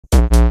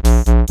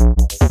Welcome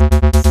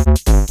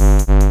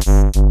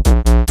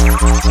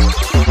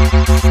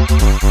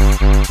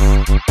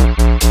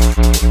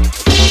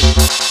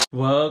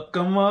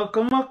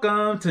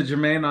to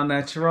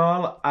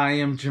JermaineAuNatural. I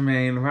am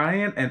Jermaine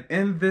Ryan, and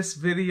in this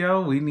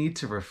video we need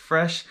to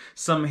refresh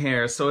some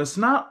hair. So it's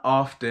not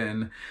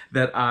often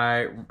that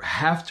I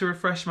have to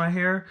refresh my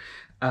hair.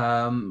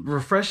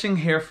 Refreshing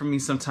hair for me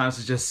sometimes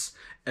is just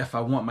if I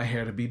want my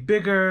hair to be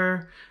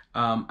bigger.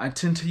 I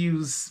tend to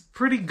use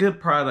pretty good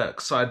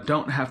products, so I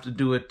don't have to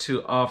do it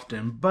too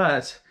often.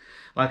 But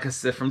like I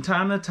said, from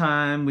time to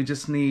time, we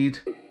just need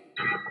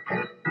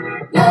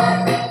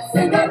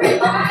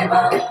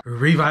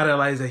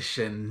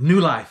revitalization, new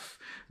life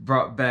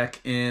brought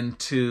back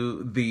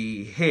into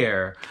the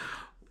hair.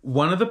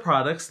 One of the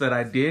products that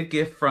I did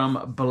get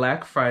from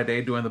Black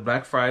Friday during the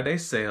Black Friday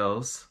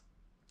sales,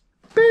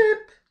 beep,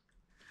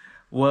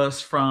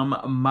 was from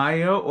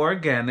Mielle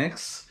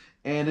Organics,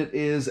 and it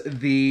is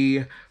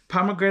the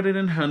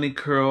Pomegranate Honey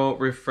Curl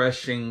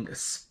Refreshing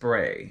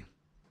Spray.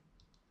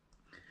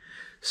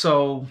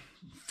 So,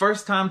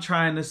 first time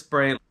trying this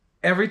spray.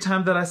 Every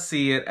time that I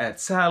see it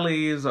at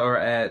Sally's or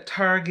at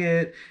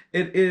Target,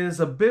 it is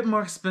a bit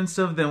more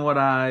expensive than what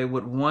I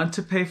would want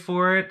to pay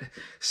for it.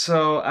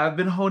 So I've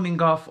been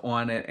holding off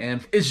on it,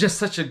 and it's just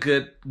such a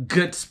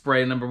good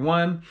spray. Number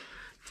one,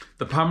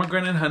 the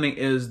pomegranate honey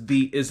is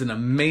an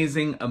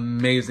amazing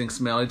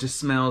smell. It just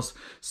smells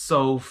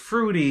so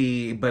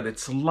fruity, but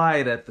it's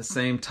light at the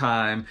same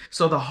time.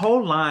 So the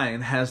whole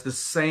line has the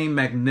same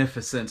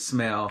magnificent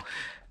smell.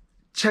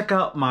 Check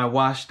out my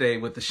wash day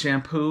with the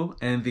shampoo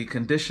and the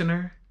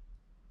conditioner.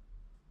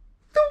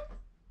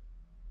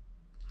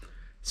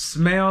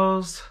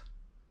 Smells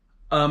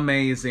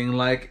amazing.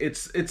 Like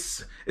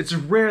it's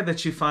rare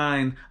that you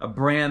find a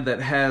brand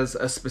that has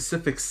a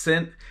specific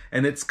scent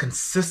and it's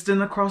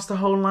consistent across the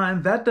whole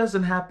line. That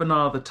doesn't happen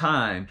all the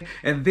time.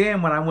 And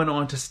then when I went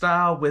on to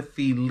style with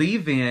the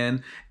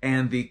leave-in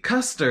and the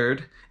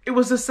custard, it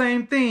was the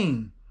same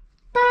thing.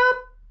 Bop!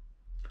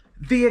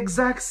 The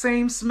exact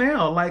same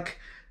smell. Like,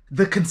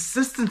 the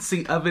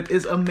consistency of it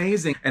is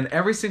amazing. And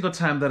every single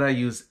time that I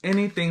use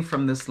anything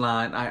from this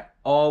line, I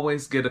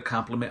always get a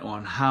compliment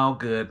on how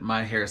good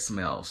my hair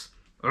smells.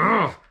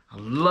 Ugh, I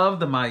love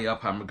the Mielle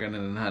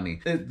Pomegranate Honey.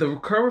 The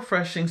Curl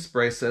Refreshing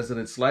Spray says that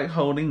it's light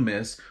holding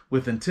mist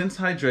with intense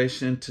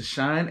hydration to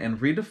shine and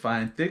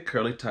redefine thick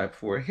curly type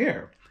 4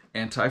 hair.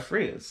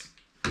 Anti-frizz.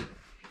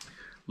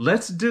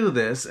 Let's do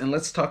this and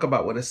let's talk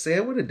about what it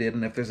said, what it did,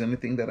 and if there's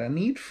anything that I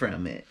need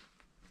from it.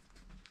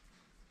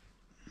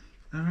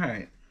 All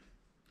right.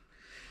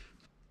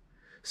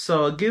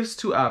 So it gives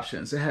two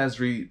options. It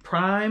has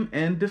prime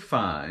and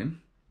define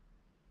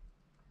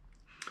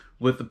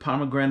with the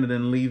pomegranate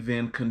and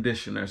leave-in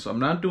conditioner. So I'm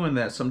not doing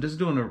that. So I'm just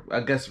doing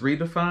I guess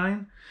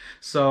redefine.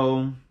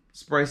 So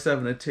spray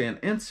 7 to 10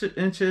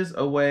 inches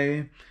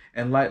away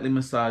and lightly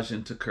massage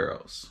into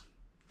curls.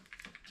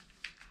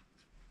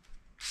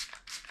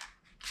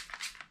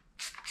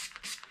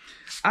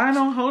 I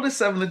don't hold it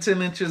 7 to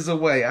 10 inches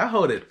away. I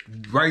hold it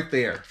right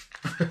there.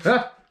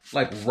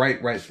 Like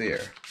right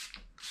there.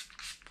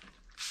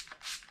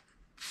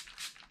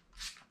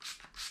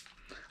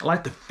 I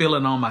like to feel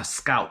it on my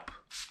scalp.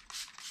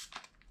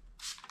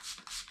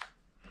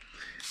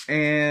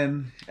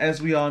 And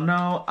as we all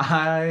know,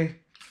 I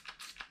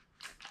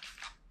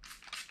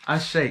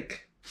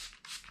shake.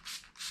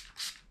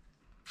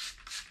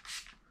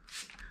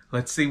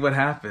 Let's see what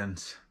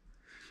happens.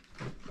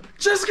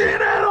 Just get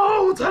that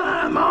old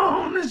time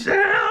on the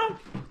shelf.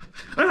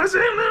 I see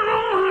them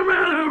all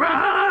around the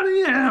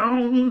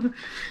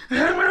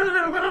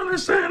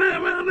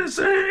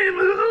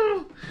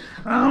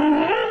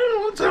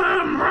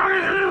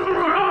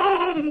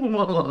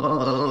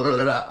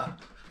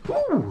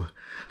Woo.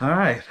 All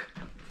right.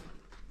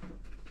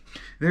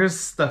 There's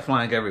stuff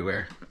flying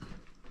everywhere.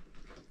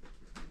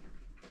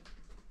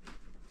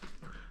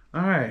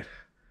 All right.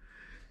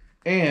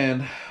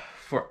 And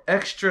for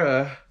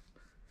extra,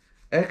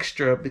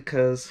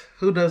 because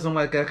who doesn't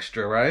like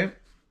extra, right?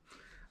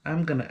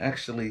 I'm gonna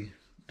actually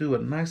do a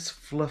nice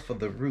fluff of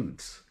the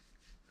roots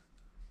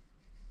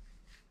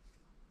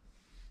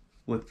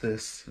with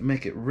this,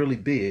 make it really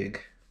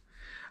big.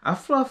 I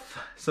fluff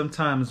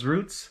sometimes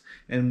roots,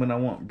 and when I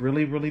want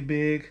really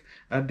big,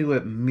 I do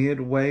it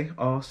midway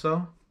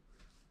also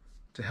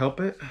to help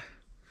it.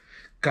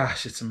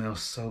 Gosh, it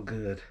smells so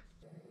good.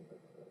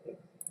 It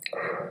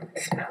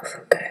smells so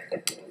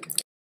good.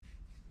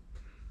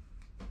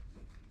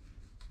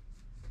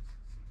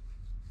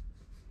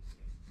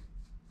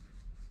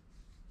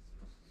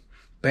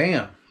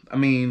 Bam. I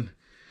mean,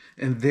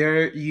 and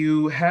there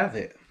you have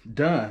it.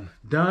 Done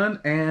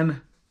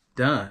and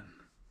done.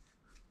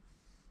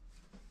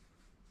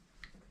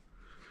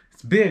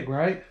 It's big,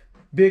 right?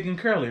 Big and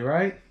curly,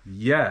 right?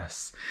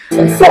 Yes.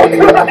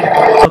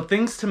 So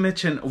things to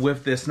mention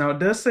with this. Now, it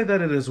does say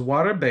that it is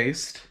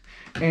water-based,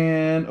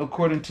 and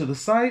according to the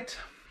site,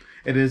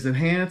 it is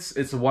enhanced.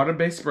 It's a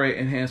water-based spray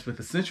enhanced with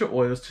essential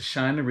oils to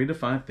shine and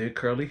redefine thick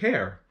curly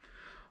hair.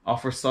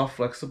 Offers soft,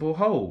 flexible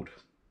hold.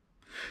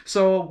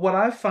 So what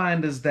I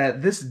find is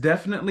that this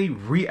definitely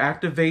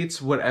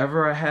reactivates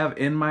whatever I have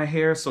in my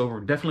hair. So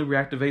it definitely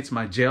reactivates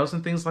my gels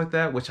and things like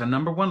that, which I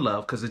number one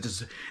love because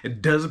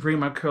it does bring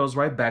my curls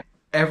right back.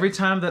 Every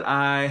time that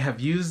I have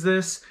used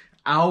this,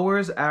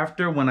 hours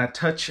after when I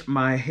touch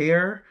my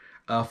hair,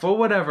 for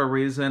whatever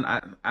reason,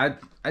 I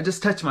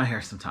just touch my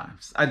hair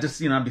sometimes. I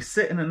just, I'd be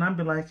sitting and I'd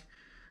be like,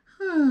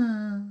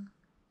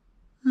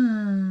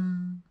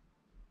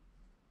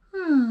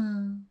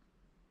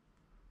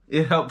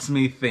 It helps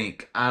me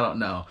think. I don't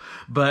know.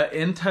 But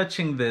in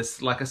touching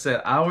this, like I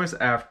said, hours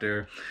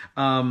after,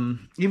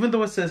 even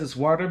though it says it's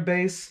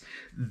water-based,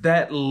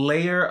 that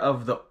layer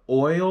of the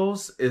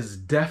oils is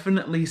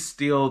definitely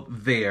still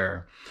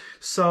there.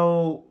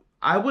 So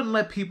I wouldn't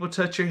let people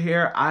touch your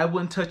hair. I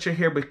wouldn't touch your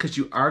hair because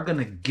you are going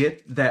to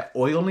get that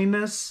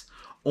oiliness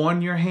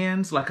on your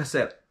hands, like I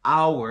said,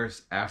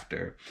 hours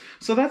after.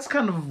 So that's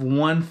kind of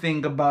one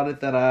thing about it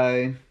that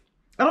I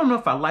don't know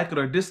if I like it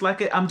or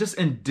dislike it. I'm just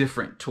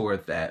indifferent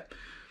toward that.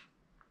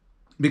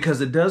 Because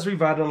it does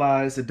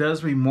revitalize, it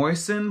does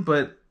re-moisten,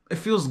 but it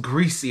feels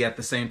greasy at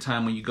the same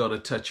time when you go to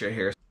touch your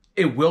hair.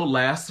 It will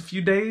last a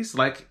few days.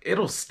 Like,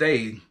 it'll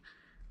stay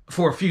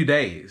for a few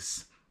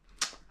days.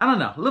 I don't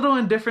know, a little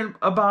indifferent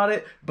about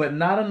it, but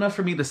not enough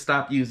for me to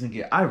stop using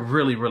it. I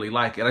really, really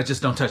like it. I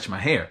just don't touch my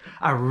hair.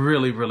 I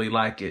really, really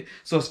like it.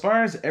 So as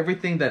far as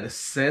everything that it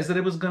says that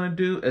it was gonna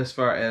do, as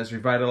far as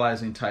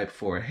revitalizing type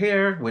 4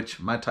 hair, which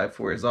my type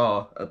 4 is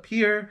all up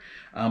here,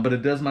 but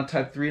it does my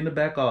type 3 in the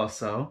back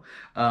also,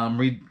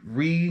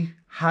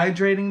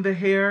 rehydrating the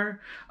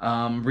hair,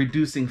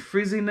 reducing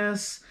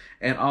frizziness,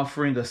 and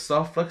offering a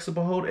soft,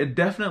 flexible hold. It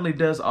definitely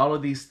does all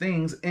of these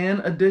things in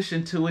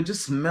addition to it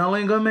just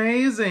smelling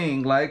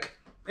amazing. Like,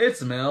 it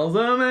smells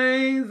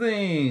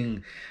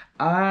amazing.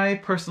 I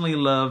personally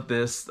love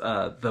this,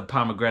 the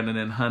Pomegranate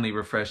and Honey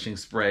Refreshing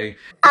Spray.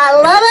 I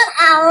love it,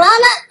 I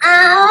love it, I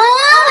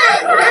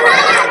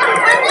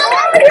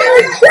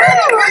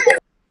love it.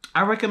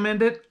 I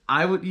recommend it.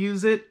 I would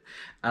use it.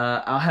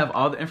 I'll have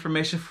all the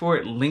information for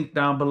it linked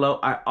down below.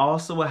 I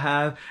also will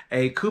have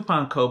a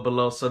coupon code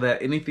below so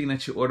that anything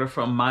that you order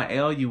from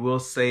Mielle, you will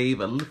save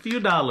a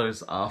few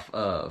dollars off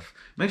of.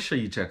 Make sure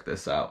you check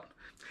this out.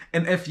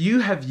 And if you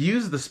have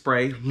used the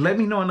spray, let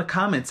me know in the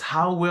comments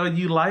how well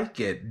you like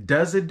it.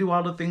 Does it do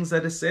all the things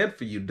that it said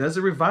for you? Does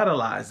it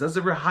revitalize? Does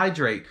it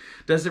rehydrate?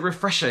 Does it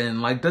refreshen?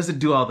 Like, does it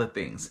do all the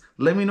things?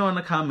 Let me know in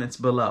the comments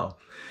below.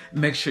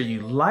 Make sure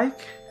you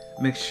like.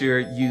 Make sure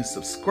you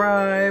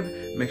subscribe.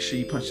 Make sure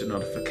you punch the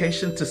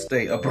notification to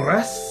stay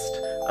abreast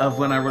of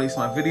when I release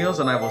my videos.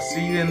 And I will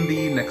see you in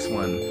the next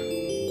one.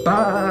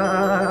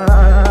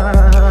 Bye.